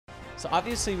So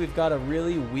obviously we've got a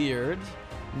really weird,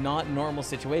 not normal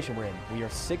situation we're in. We are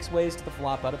 6 ways to the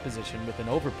flop out of position with an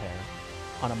overpair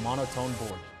on a monotone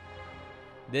board.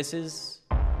 This is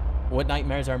what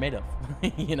nightmares are made of,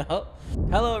 you know?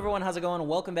 Hello everyone, how's it going?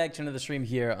 Welcome back to another stream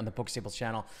here on the PokerStaples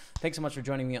channel. Thanks so much for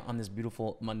joining me on this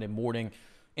beautiful Monday morning.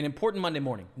 An important Monday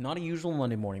morning, not a usual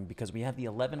Monday morning, because we have the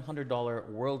 $1,100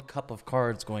 World Cup of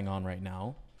Cards going on right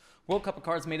now. World Cup of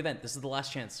Cards main event. This is the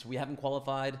last chance. We haven't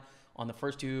qualified on the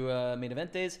first two main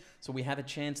event days, so we have a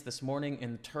chance this morning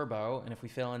in the Turbo, and if we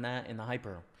fail in that, in the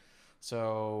Hyper.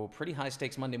 So pretty high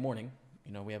stakes Monday morning.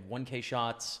 You know, we have 1K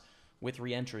shots with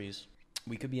re-entries.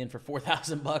 We could be in for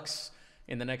 4,000 bucks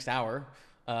in the next hour,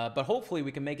 but hopefully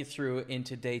we can make it through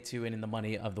into day 2 and in the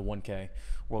money of the 1K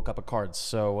World Cup of Cards.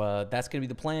 So that's going to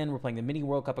be the plan. We're playing the mini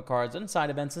World Cup of Cards and side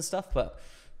events and stuff, but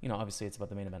you know, obviously it's about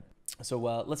the main event. So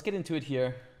let's get into it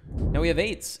here. Now we have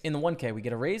 8s in the 1K. We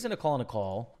get a raise and a call and a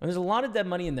call. And there's a lot of dead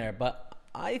money in there, but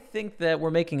I think that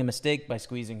we're making a mistake by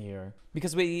squeezing here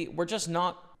because we're just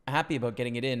not happy about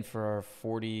getting it in for our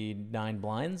 49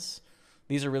 blinds.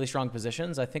 These are really strong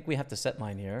positions. I think we have to set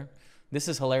mine here. This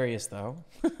is hilarious though.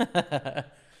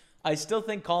 I still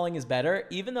think calling is better,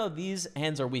 even though these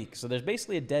hands are weak. So there's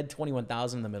basically a dead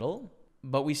 21,000 in the middle.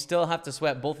 But we still have to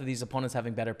sweat both of these opponents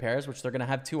having better pairs, which they're going to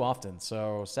have too often.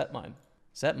 So set mine.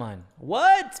 Set mine.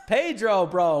 What? Pedro,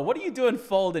 bro. What are you doing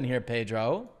folding here,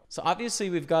 Pedro? So obviously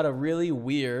we've got a really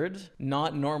weird,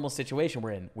 not normal situation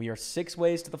we're in. We are 6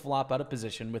 ways to the flop out of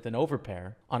position with an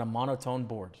overpair on a monotone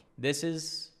board. This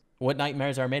is what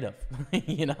nightmares are made of,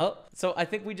 you know? So I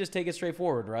think we just take it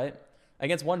straightforward, right?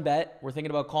 Against one bet, we're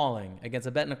thinking about calling. Against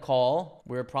a bet and a call,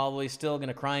 we're probably still going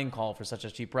to cry and call for such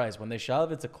a cheap price. When they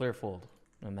shove, it's a clear fold.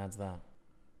 And that's that.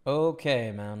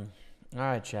 Okay, man. All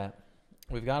right, chat.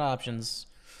 We've got options.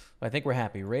 I think we're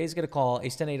happy. Raise, get a call.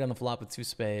 Ace 10-8 on the flop with 2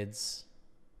 spades.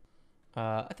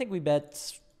 I think we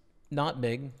bet not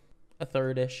big. A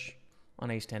third-ish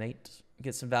on Ace 10-8.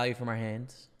 Get some value from our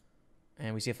hands.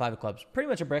 And we see a 5 of clubs. Pretty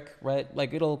much a brick, right?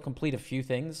 Like, it'll complete a few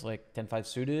things, like 10-5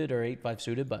 suited or 8-5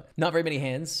 suited, but not very many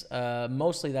hands.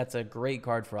 Mostly, that's a great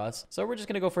card for us. So we're just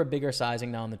going to go for a bigger sizing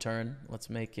now on the turn. Let's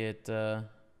make it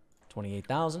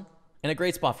 28,000. And a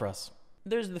great spot for us.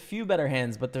 There's the few better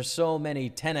hands, but there's so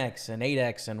many 10x and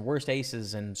 8x and worst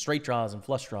aces and straight draws and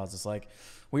flush draws. It's like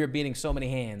we are beating so many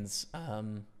hands.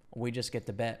 We just get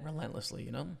to bet relentlessly,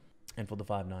 you know? And fold the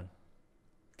 5-9.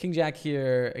 King Jack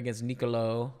here against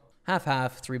Nicolo.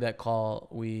 Half-half, 3-bet call.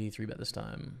 We 3-bet this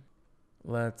time.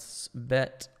 Let's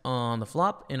bet on the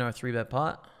flop in our 3-bet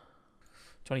pot.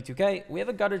 22K. We have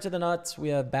a gutter to the nuts. We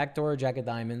have backdoor jack of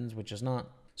diamonds, which is not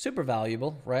super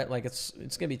valuable, right? Like it's going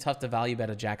to be tough to value bet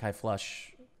a jack high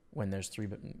flush when there's 3,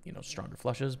 you know, stronger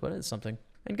flushes, but it's something.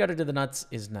 And gutter to the nuts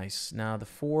is nice. Now the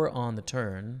 4 on the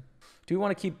turn. Do we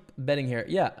want to keep betting here?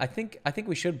 Yeah, I think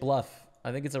we should bluff.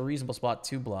 I think it's a reasonable spot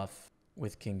to bluff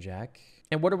with King Jack.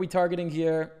 And what are we targeting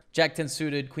here? Jack 10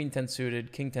 suited, Queen 10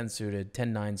 suited, King 10 suited,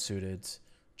 10-9 suited,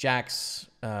 Jacks,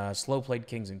 slow played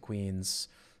Kings and Queens,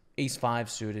 Ace 5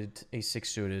 suited, Ace 6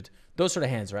 suited. Those sort of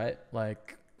hands, right?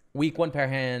 Like weak 1-pair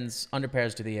hands, under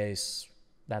pairs to the ace,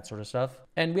 that sort of stuff.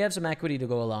 And we have some equity to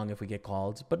go along if we get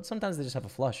called, but sometimes they just have a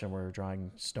flush and we're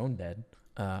drawing stone dead.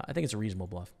 I think it's a reasonable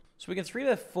bluff. So we can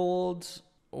 3-bet fold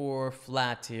or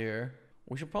flat here.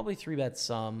 We should probably 3-bet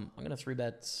some. I'm going to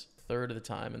 3-bet third of the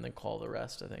time and then call the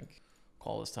rest, I think.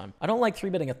 Call this time. I don't like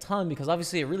 3-betting a ton because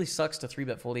obviously it really sucks to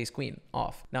 3-bet fold ace queen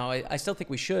off. Now, I still think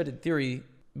we should, in theory,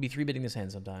 be 3-betting this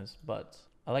hand sometimes, but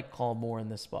I like call more in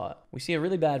this spot. We see a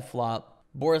really bad flop.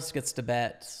 Boris gets to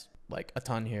bet like a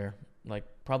ton here, like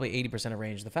probably 80% of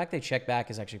range. The fact they check back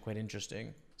is actually quite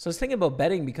interesting. So I was thinking about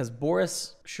betting because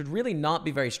Boris should really not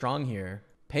be very strong here.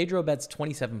 Pedro bets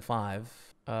 27.5.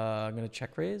 I'm going to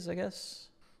check raise, I guess.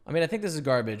 I mean, I think this is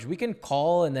garbage. We can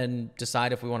call and then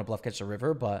decide if we want to bluff catch the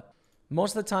river, but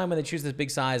most of the time when they choose this big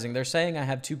sizing, they're saying I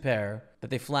have 2 pair, that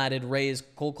they flatted, raised,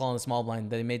 cold call in the small blind,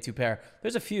 that they made 2 pair.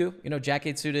 There's a few, you know, Jack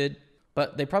 8 suited,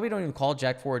 but they probably don't even call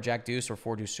Jack 4 or Jack deuce or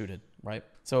 4 deuce suited, right?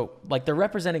 So like they're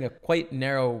representing a quite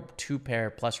narrow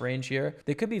 2-pair plus range here.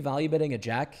 They could be value betting a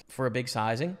Jack for a big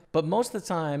sizing, but most of the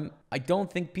time, I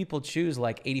don't think people choose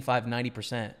like 85,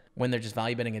 90% when they're just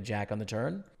value betting a Jack on the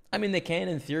turn. I mean, they can,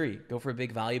 in theory, go for a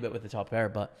big value bet with the top pair,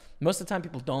 but most of the time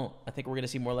people don't. I think we're going to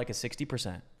see more like a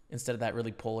 60% instead of that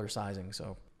really polar sizing.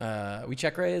 So we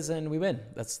check raise and we win.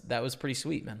 That was pretty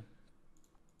sweet, man.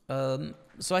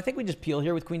 So I think we just peel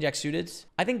here with Queen Jack suited.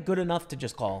 I think good enough to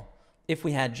just call. If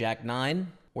we had Jack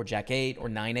 9 or Jack 8 or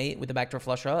 9-8 with the backdoor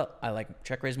flush up, I like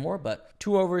check raise more, but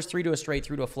 2 overs, 3 to a straight,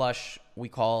 3 to a flush, we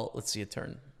call. Let's see a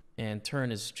turn. And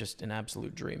turn is just an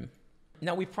absolute dream.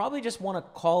 Now, we probably just want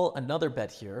to call another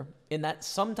bet here in that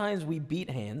sometimes we beat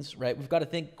hands, right? We've got to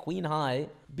think queen high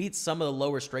beats some of the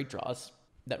lower straight draws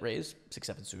that raise,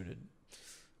 6-7 suited,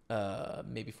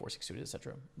 maybe 4-6 suited,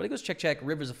 etc. But it goes check, check,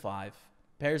 river's a 5,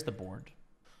 pairs the board.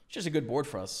 It's just a good board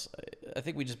for us. I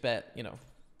think we just bet, you know,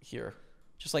 here.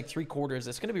 Just like 3/4.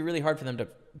 It's going to be really hard for them to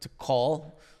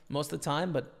call most of the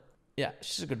time, but yeah, it's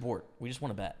just a good board. We just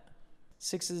want to bet.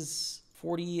 6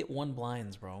 41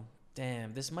 blinds, bro.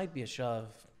 Damn, this might be a shove.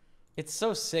 It's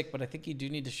so sick, but I think you do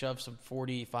need to shove some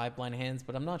 45 blind hands,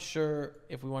 but I'm not sure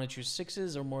if we want to choose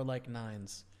 6s or more like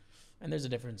 9s. And there's a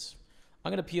difference.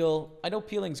 I'm going to peel. I know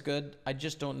peeling's good. I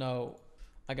just don't know.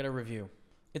 I got to review.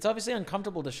 It's obviously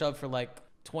uncomfortable to shove for like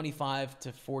 25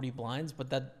 to 40 blinds, but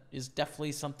that is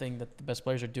definitely something that the best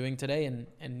players are doing today and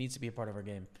needs to be a part of our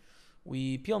game.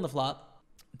 We peel on the flop.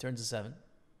 It turns to 7.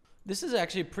 This is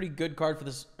actually a pretty good card for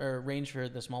this range for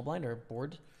the small blind or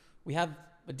board. We have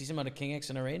a decent amount of king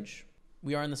X in our range.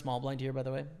 We are in the small blind here, by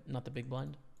the way, not the big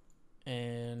blind.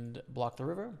 And block the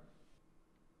river.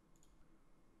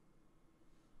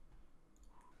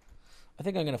 I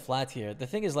think I'm going to flat here. The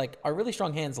thing is, like, our really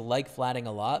strong hands like flatting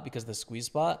a lot because of the squeeze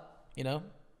spot, you know?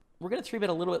 We're going to 3-bet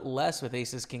a little bit less with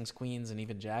aces, kings, queens, and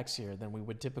even jacks here than we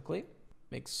would typically.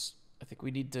 I think we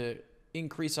need to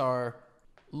increase our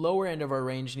lower end of our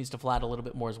range needs to flat a little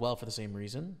bit more as well for the same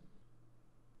reason.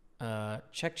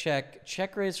 Check, check.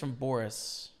 Check raise from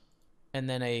Boris. And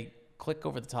then a click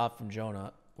over the top from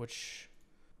Jonah, which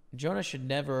Jonah should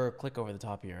never click over the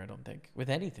top here, I don't think. With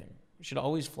anything. You should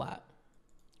always flat,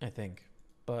 I think.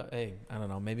 But, hey, I don't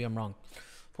know. Maybe I'm wrong.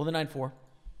 Pull the 9-4.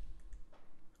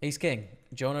 Ace king.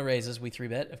 Jonah raises. We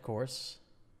 3-bet, of course.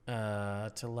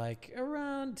 To like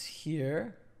around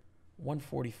here.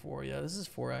 144. Yeah, this is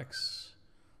 4x.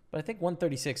 But I think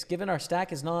 136, given our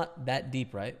stack is not that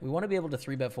deep, right? We want to be able to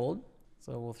 3-bet fold.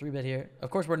 So we'll 3-bet here. Of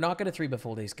course, we're not going to 3-bet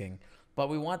fold ace king. But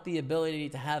we want the ability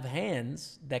to have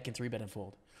hands that can 3-bet and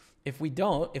fold. If we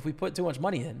don't, if we put too much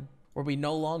money in, or we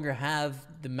no longer have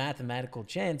the mathematical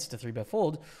chance to 3-bet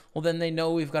fold, well, then they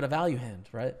know we've got a value hand,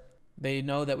 right? They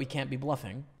know that we can't be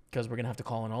bluffing because we're going to have to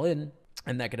call an all in,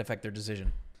 and that could affect their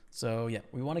decision. So, yeah,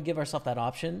 we want to give ourselves that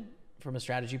option from a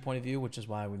strategy point of view, which is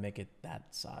why we make it that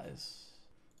size.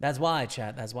 That's why,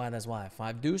 chat. That's why.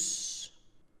 5 deuce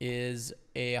is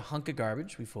a hunk of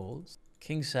garbage. We fold.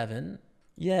 King 7.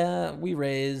 Yeah, we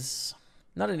raise.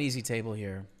 Not an easy table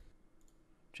here.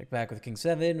 Check back with king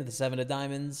 7. With the 7 of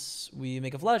diamonds, we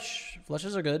make a flush.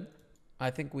 Flushes are good. I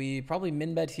think we probably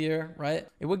min bet here, right?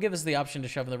 It would give us the option to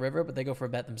shove in the river, but they go for a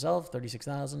bet themselves.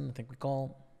 36,000. I think we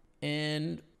call.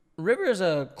 And river is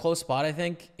a close spot, I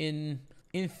think. In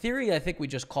theory, I think we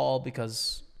just call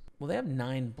because... well, they have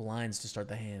 9 blinds to start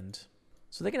the hand.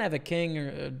 So they can have a king or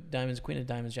a diamonds, queen of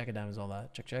diamonds, jack of diamonds, all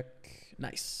that. Check, check.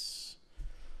 Nice.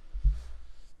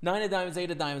 9 of diamonds,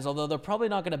 8 of diamonds, although they're probably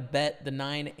not going to bet the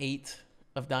 9, 8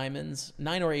 of diamonds,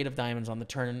 9 or 8 of diamonds on the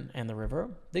turn and the river.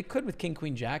 They could with king,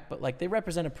 queen, jack, but like they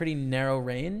represent a pretty narrow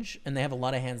range and they have a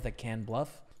lot of hands that can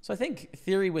bluff. So I think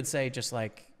theory would say just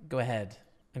like go ahead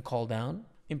and call down.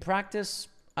 In practice,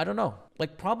 I don't know.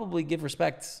 Like, probably give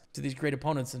respect to these great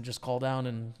opponents and just call down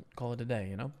and call it a day,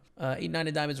 you know? 8, 9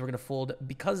 of diamonds, we're going to fold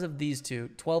because of these two.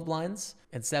 12 blinds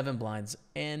and 7 blinds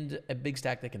and a big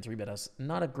stack that can 3-bet us.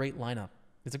 Not a great lineup.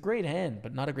 It's a great hand,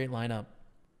 but not a great lineup.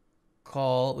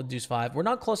 Call with deuce 5. We're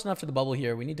not close enough to the bubble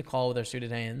here. We need to call with our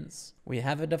suited hands. We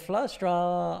have a flush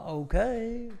draw.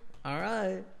 Okay. All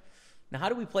right. Now, how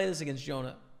do we play this against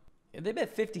Jonah? If they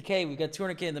bet 50K. We got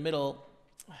 200K in the middle.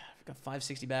 We've got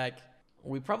 560 back.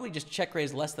 We probably just check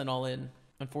raise less than all in,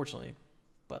 unfortunately.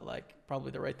 But, like,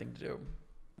 probably the right thing to do.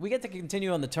 We get to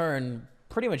continue on the turn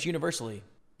pretty much universally.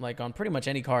 Like, on pretty much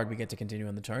any card, we get to continue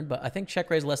on the turn. But I think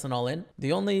check raise less than all in.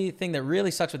 The only thing that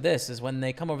really sucks with this is when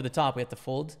they come over the top, we have to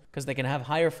fold. Because they can have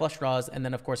higher flush draws, and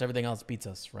then, of course, everything else beats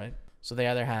us, right? So they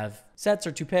either have sets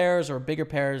or 2 pairs or bigger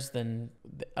pairs than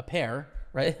a pair,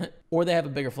 right? Or they have a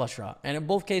bigger flush draw. And in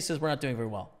both cases, we're not doing very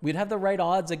well. We'd have the right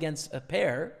odds against a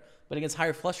pair, but against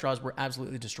higher flush draws, we're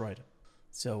absolutely destroyed.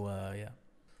 So, yeah.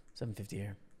 750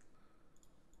 here.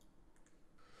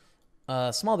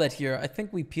 Small bet here. I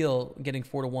think we peel getting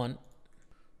 4-1.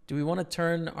 Do we want to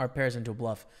turn our pairs into a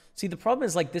bluff? See, the problem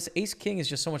is like this ace-king is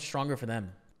just so much stronger for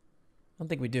them. I don't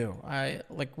think we do.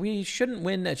 We shouldn't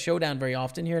win at showdown very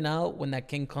often here now when that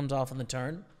king comes off on the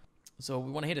turn. So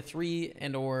we want to hit a 3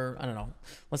 and or, I don't know.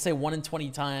 Let's say 1 in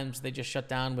 20 times they just shut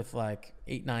down with like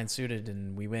 8, 9 suited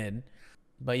and we win.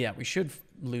 But yeah, we should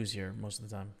lose here most of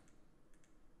the time.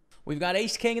 We've got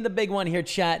ace-king in the big one here,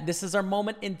 chat. This is our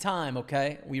moment in time,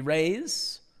 okay? We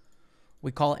raise.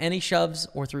 We call any shoves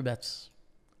or 3-bets.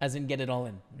 As in get it all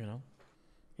in, you know?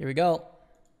 Here we go.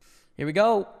 Here we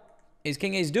go. Ace,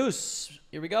 king, ace, deuce.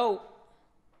 Here we go.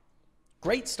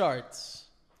 Great starts.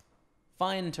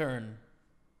 Fine turn.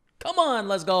 Come on,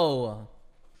 let's go. All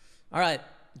right,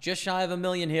 just shy of $1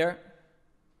 million here.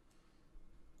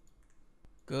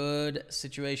 Good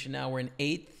situation now. We're in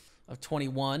 8th of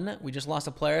 21. We just lost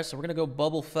a player, so we're going to go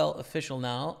bubble felt official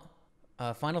now.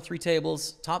 Final 3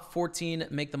 tables. Top 14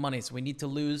 make the money, so we need to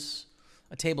lose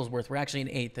a table's worth. We're actually in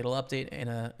 8th. It'll update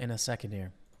in a second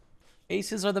here.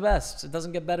 Aces are the best. It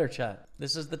doesn't get better, chat.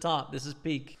 This is the top. This is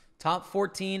peak. Top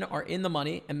 14 are in the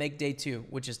money and make day 2,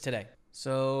 which is today.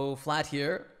 So flat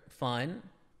here, fine.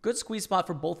 Good squeeze spot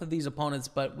for both of these opponents,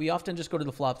 but we often just go to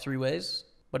the flop 3 ways.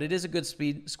 But it is a good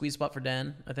squeeze spot for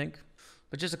Dan, I think.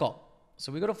 But just a call.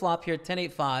 So we go to flop here,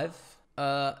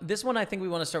 10-8-5. This one, I think we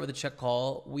want to start with a check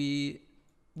call. We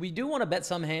do want to bet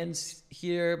some hands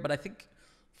here, but I think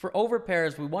for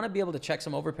overpairs, we want to be able to check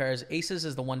some overpairs. Aces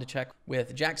is the one to check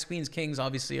with. Jacks, queens, kings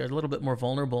obviously are a little bit more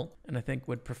vulnerable, and I think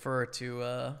would prefer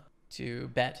to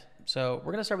bet. So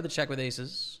we're going to start with a check with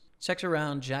aces. Checks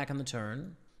around, jack on the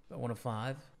turn, about 1 of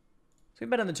 5. So we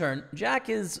bet on the turn. Jack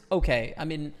is okay. I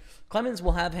mean, Clemens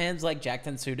will have hands like jack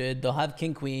 10 suited. They'll have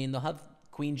king queen. They'll have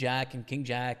queen jack and king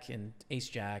jack and ace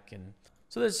jack. And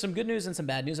so there's some good news and some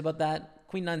bad news about that.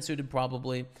 Queen 9 suited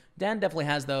probably. Dan definitely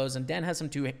has those, and Dan has some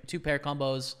two pair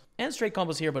combos and straight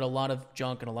combos here, but a lot of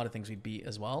junk and a lot of things we beat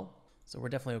as well. So we're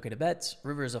definitely okay to bet.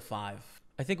 River is a 5.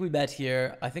 I think we bet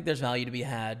here. I think there's value to be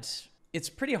had. It's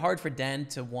pretty hard for Dan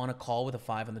to want to call with a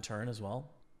 5 on the turn as well,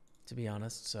 to be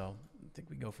honest. So I think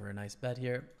we go for a nice bet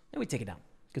here. And we take it down.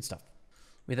 Good stuff.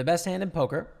 We have the best hand in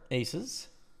poker, aces.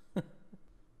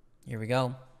 Here we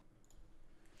go.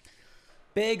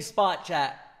 Big spot,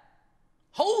 chat.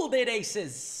 Hold it,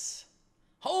 aces.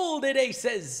 Hold it,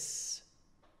 aces.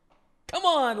 Come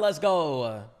on, let's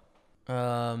go.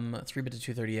 3-bet to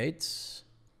 238.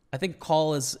 I think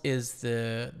call is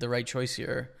the right choice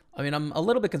here. I mean, I'm a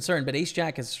little bit concerned, but ace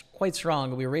jack is quite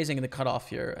strong. We're raising in the cutoff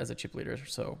here as a chip leader,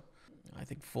 so I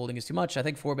think folding is too much. I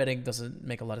think 4-betting doesn't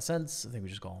make a lot of sense. I think we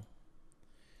just call.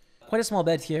 Quite a small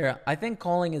bet here. I think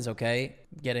calling is okay,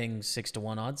 getting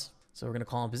 6-1 odds. So we're going to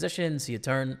call in position, see a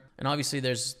turn. And obviously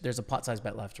there's a pot size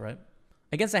bet left, right?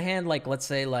 Against a hand like, let's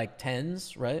say like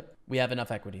 10s, right? We have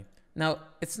enough equity. Now,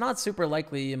 it's not super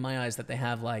likely in my eyes that they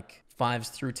have like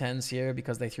 5s through 10s here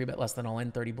because they 3-bet less than all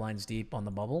in 30 blinds deep on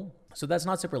the bubble. So that's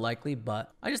not super likely,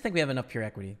 but I just think we have enough pure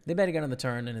equity. They bet again on the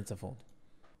turn and it's a fold.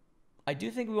 I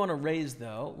do think we want to raise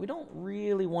though. We don't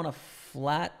really want to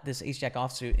flat this ace jack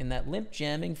offsuit, in that limp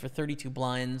jamming for 32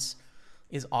 blinds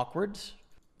is awkward.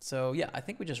 So yeah, I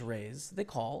think we just raise. They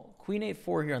call. Queen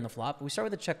 8-4 here on the flop. We start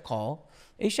with a check call.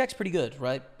 Ace jack's pretty good,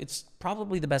 right? It's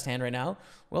probably the best hand right now.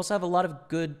 We also have a lot of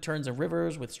good turns and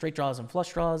rivers with straight draws and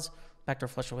flush draws. Backdoor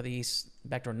flush draw with the ace,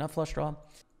 backdoor nut flush draw.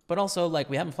 But also,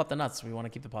 like, we haven't flopped the nuts. So we want to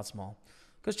keep the pot small.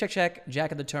 Goes check, check.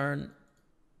 Jack at the turn.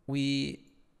 We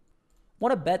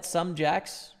want to bet some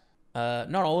jacks.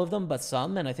 Not all of them, but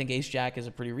some. And I think ace jack is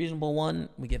a pretty reasonable one.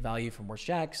 We get value from worse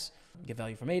jacks. We get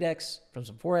value from 8x, from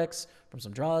some 4x, from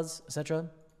some draws, etc.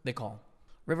 They call.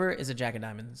 River is a jack of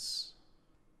diamonds.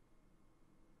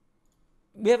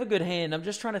 We have a good hand. I'm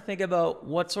just trying to think about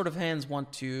what sort of hands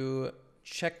want to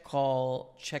check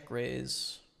call, check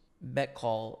raise, bet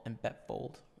call, and bet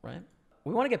fold, right?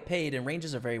 We want to get paid, and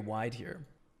ranges are very wide here.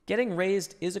 Getting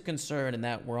raised is a concern in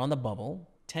that we're on the bubble.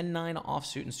 10-9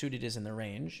 offsuit and suited is in the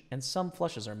range, and some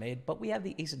flushes are made, but we have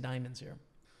the ace of diamonds here.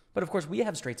 But of course, we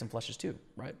have straights and flushes too,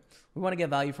 right? We want to get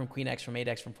value from queen x, from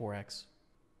 8x, from 4x.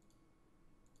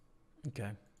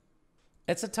 Okay.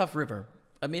 It's a tough river.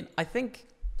 I mean, I think,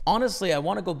 honestly, I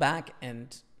want to go back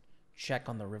and check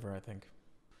on the river, I think.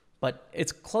 But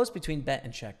it's close between bet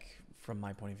and check from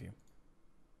my point of view.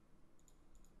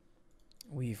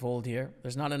 We fold here.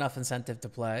 There's not enough incentive to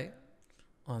play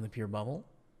on the pure bubble.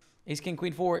 Ace, king,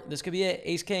 queen, 4. This could be it.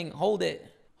 Ace, king. Hold it.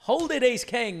 Hold it, ace,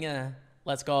 king.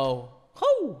 Let's go.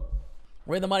 Ho!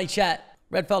 We're in the money, chat.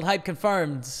 Red felt hype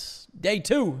confirmed. Day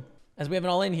 2. As we have an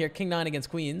all in here. King 9 against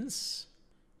queens.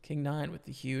 King 9 with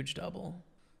the huge double.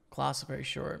 Class very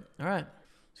short. All right.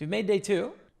 So we've made day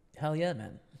 2. Hell yeah,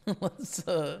 man.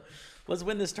 Let's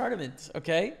win this tournament,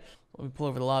 okay? Let me pull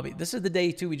over the lobby. This is the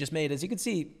day 2 we just made. As you can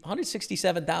see,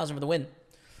 167,000 for the win.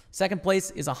 Second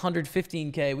place is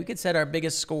 115K. We could set our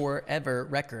biggest score ever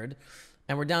record.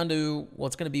 And we're down to, well,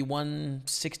 it's going to be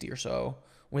 160 or so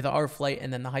with our flight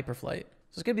and then the hyper flight.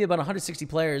 So it's going to be about 160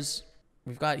 players.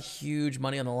 We've got huge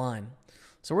money on the line.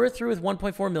 So we're through with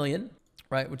 1.4 million,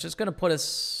 right? Which is going to put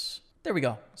us, there we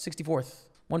go, 64th.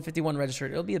 151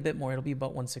 registered. It'll be a bit more. It'll be about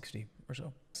 160 or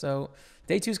so. So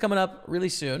day 2 is coming up really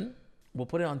soon. We'll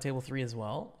put it on table 3 as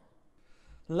well.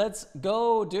 Let's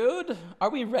go, dude. Are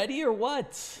we ready or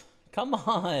what? Come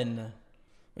on.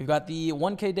 We've got the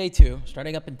 1K day 2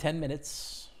 starting up in 10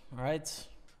 minutes. All right.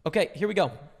 Okay, here we go.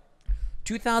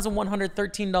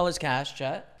 $2,113 cash,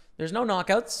 chat. There's no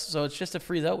knockouts, so it's just a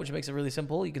freeze out, which makes it really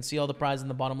simple. You can see all the prizes in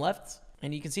the bottom left,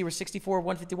 and you can see we're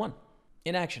 64-151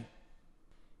 in action.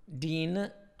 Dean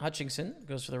Hutchinson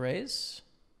goes for the raise.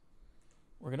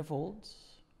 We're going to fold.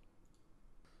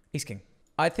 Ace-king.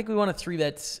 I think we want to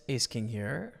 3-bet ace-king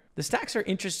here. The stacks are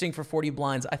interesting for 40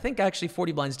 blinds. I think actually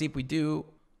 40 blinds deep, we do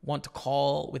want to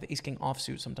call with ace-king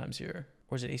offsuit sometimes here.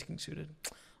 Or is it ace-king suited?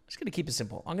 I'm just going to keep it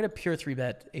simple. I'm going to pure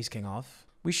 3-bet ace-king off.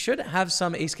 We should have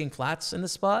some ace-king flats in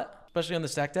this spot, especially on the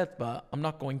stack depth, but I'm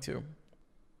not going to.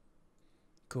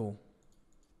 Cool.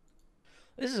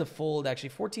 This is a fold, actually.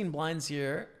 14 blinds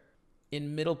here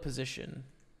in middle position.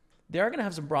 They are going to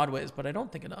have some broadways, but I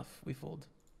don't think enough. We fold.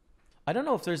 I don't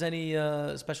know if there's any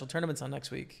special tournaments on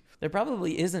next week. There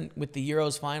probably isn't with the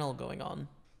Euros final going on.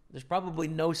 There's probably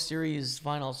no series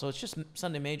final, so it's just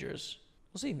Sunday majors.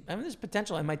 We'll see. I mean, there's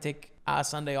potential I might take a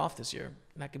Sunday off this year.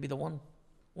 And that could be the one.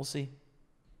 We'll see.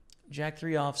 Jack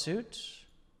 3 offsuit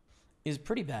is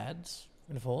pretty bad.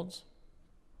 I'm going to fold.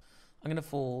 I'm going to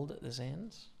fold this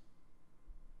hand.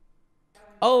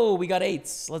 Oh, we got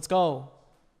 8s. Let's go.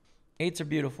 8s are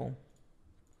beautiful.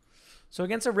 So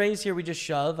against a raise here, we just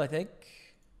shove, I think.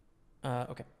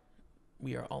 Okay.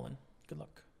 We are all in. Good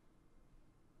luck.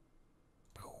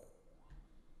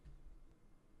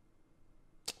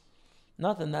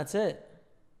 Nothing. That's it.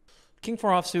 King 4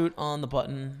 offsuit on the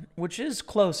button, which is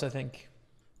close, I think,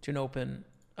 to an open.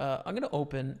 I'm going to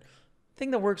open. The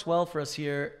thing that works well for us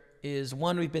here is,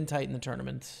 1, we've been tight in the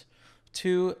tournament.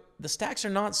 2, the stacks are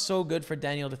not so good for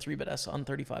Daniel to 3-bet us on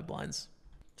 35 blinds.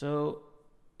 So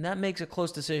that makes a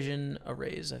close decision a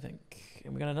raise, I think.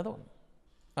 And we got another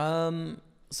one.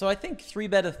 So I think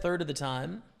 3-bet a third of the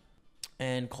time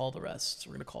and call the rest. So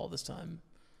we're going to call this time.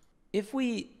 If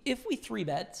we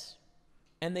 3-bet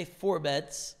and they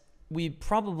 4-bet, we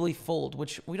probably fold,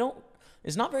 which we don't,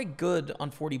 is not very good on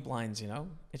 40 blinds, you know?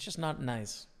 It's just not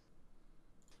nice.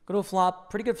 Go to a flop.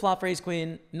 Pretty good flop for ace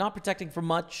queen. Not protecting for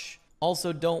much.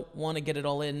 Also don't want to get it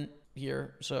all in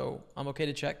here, so I'm okay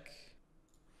to check.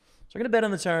 So we're going to bet on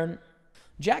the turn.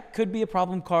 Jack could be a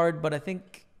problem card, but I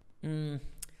think, I don't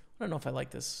know if I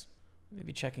like this.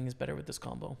 Maybe checking is better with this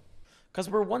combo. Because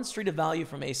we're 1 street of value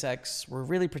from ace-x. We're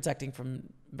really protecting from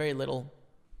very little.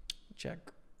 Check.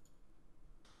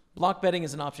 Block betting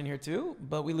is an option here too,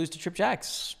 but we lose to trip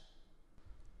jacks.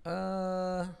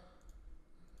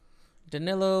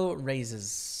 Danilo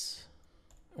raises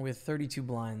with 32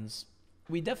 blinds.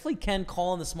 We definitely can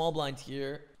call in the small blind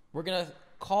here. We're going to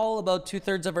call about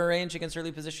 2/3 of our range against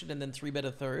early position and then 3-bet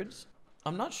a third.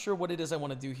 I'm not sure what it is I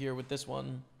want to do here with this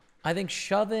one. I think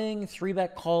shoving,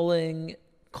 3-bet calling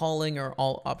are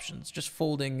all options. Just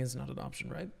folding is not an option,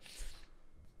 right?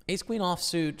 Ace queen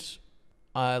offsuit,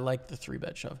 I like the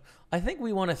 3-bet shove. I think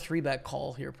we want a 3-bet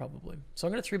call here probably. So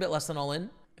I'm going to 3-bet less than all in.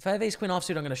 If I have ace queen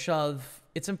offsuit, I'm going to shove.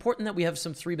 It's important that we have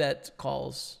some 3-bet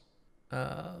calls. So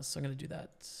I'm going to do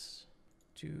that.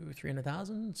 To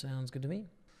 300,000 sounds good to me.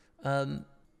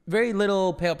 Very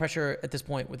little payout pressure at this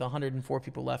point with 104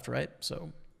 people left, right?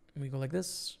 So we go like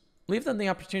this. Leave them the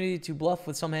opportunity to bluff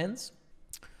with some hands,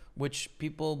 which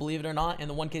people, believe it or not, in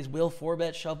the one case will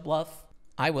 4-bet shove bluff.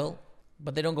 I will,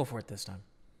 but they don't go for it this time.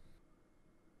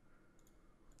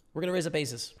 We're going to raise up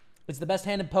aces. It's the best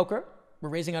hand in poker. We're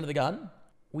raising under the gun.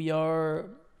 We are,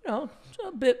 you know,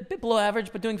 a bit below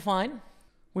average, but doing fine.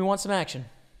 We want some action.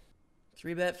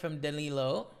 3-bet from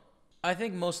Danilo. I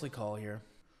think mostly call here.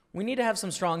 We need to have some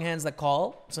strong hands that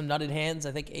call. Some nutted hands.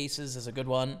 I think aces is a good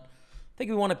one. I think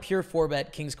we want a pure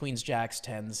 4-bet kings, queens, jacks,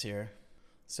 10s here.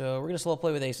 So we're going to slow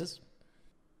play with aces.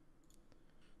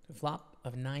 Flop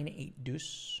of 9-8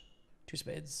 deuce. 2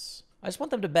 spades. I just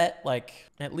want them to bet like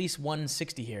at least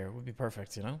 160 here. Would be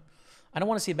perfect, you know? I don't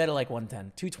want to see a bet at like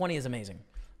 110. 220 is amazing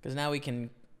because now we can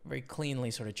very cleanly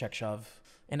sort of check shove.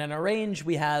 And in our range,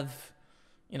 we have,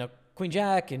 you know, queen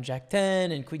jack and jack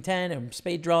 10 and queen 10 and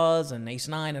spade draws and ace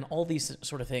 9 and all these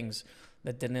sort of things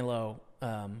that Danilo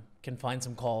can find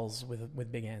some calls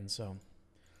with big hands. So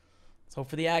let's hope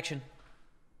for the action.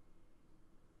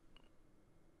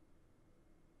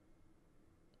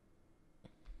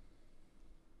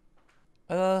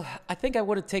 I think I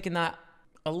would have taken that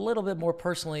a little bit more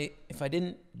personally if I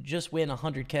didn't just win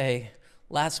 100K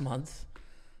last month.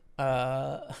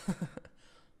 That's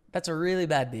a really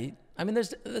bad beat. I mean,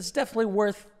 there's definitely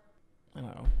worth, I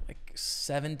don't know, like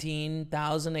 $17,000,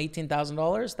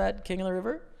 $18,000, that King of the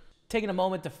River. Taking a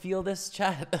moment to feel this,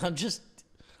 chat. I'm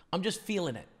just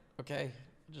feeling it, okay?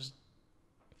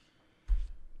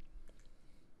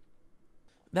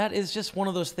 that is just one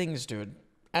of those things, dude.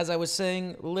 As I was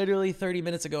saying literally 30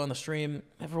 minutes ago on the stream,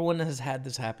 everyone has had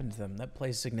this happen to them that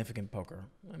plays significant poker.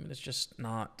 I mean, it's just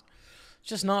not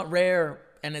rare,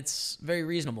 and it's very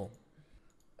reasonable.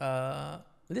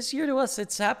 This year to us,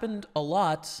 it's happened a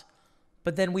lot,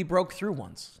 but then we broke through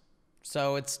once.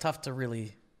 So it's tough to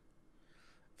really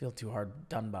feel too hard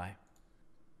done by.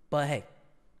 But hey,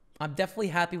 I'm definitely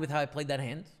happy with how I played that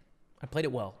hand. I played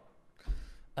it well.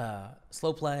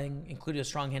 Slow playing, included a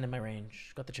strong hand in my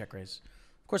range, got the check raise.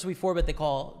 Of course, we 4-bet, they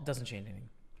call, doesn't change anything.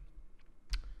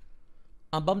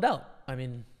 I'm bummed out. I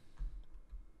mean,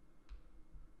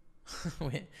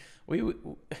 we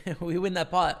win that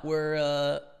pot.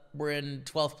 We're in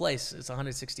 12th place. It's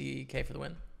 160K for the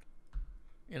win.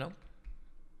 You know?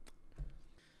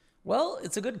 Well,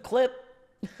 it's a good clip.